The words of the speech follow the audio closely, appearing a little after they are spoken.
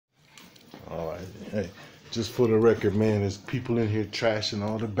All right. Hey, just for the record, man, there's people in here trashing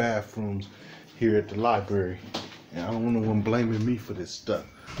all the bathrooms here at the library. And I don't want no one blaming me for this stuff.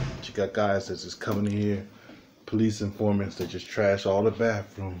 But you got guys that's just coming in here, police informants that just trash all the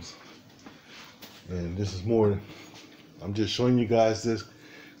bathrooms. And this is more, I'm just showing you guys this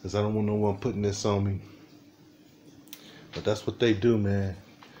because I don't want no one putting this on me. But that's what they do, man.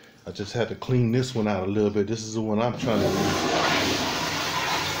 I just had to clean this one out a little bit. This is the one I'm trying to use.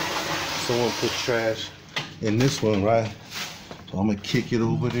 Someone put trash in this one, right? So I'm gonna kick it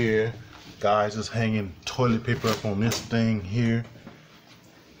over there. Guys is hanging toilet paper up on this thing here.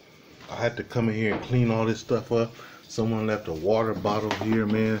 I had to come in here and clean all this stuff up. Someone left a water bottle here,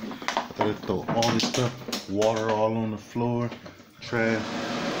 man. I gotta throw all this stuff, water all on the floor, trash.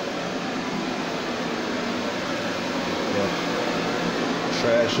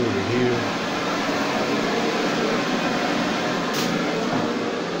 Trash over here.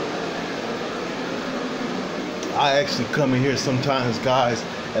 I actually come in here sometimes, guys,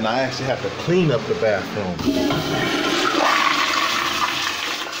 and I actually have to clean up the bathroom. You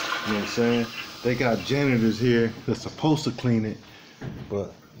know what I'm saying? They got janitors here that's supposed to clean it,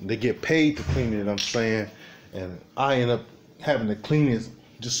 but they get paid to clean it, I'm saying, and I end up having to clean it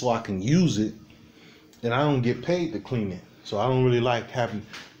just so I can use it, and I don't get paid to clean it. So I don't really like having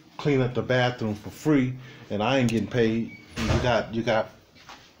clean up the bathroom for free, and I ain't getting paid. You got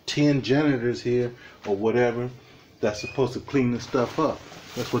 10 janitors here or whatever that's supposed to clean this stuff up.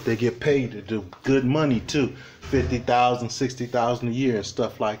 That's what they get paid to do. Good money too, $50,000, $60,000 a year and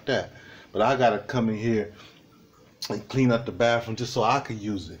stuff like that. But I gotta come in here and clean up the bathroom just so I could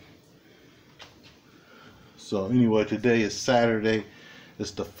use it. So anyway, today is Saturday. It's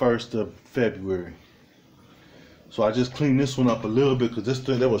the 1st of February. So I just cleaned this one up a little bit because this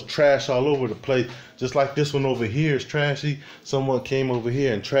thing, there was trash all over the place. Just like this one over here is trashy. Someone came over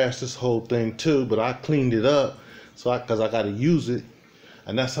here and trashed this whole thing too, but I cleaned it up because I got to use it.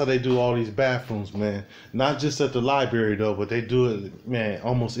 And that's how they do all these bathrooms, man. Not just at the library though, but they do it, man,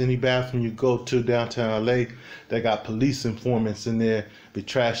 almost any bathroom you go to downtown LA, they got police informants in there be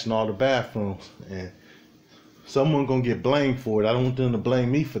trashing all the bathrooms. And someone gonna get blamed for it. I don't want them to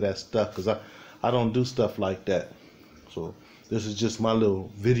blame me for that stuff because I don't do stuff like that. So this is just my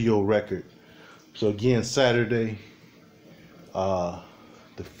little video record. So again, Saturday, the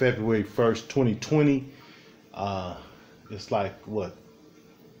February 1st, 2020. It's like what,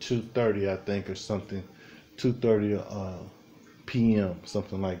 2:30 I think or something, 2:30 p.m.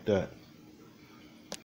 something like that.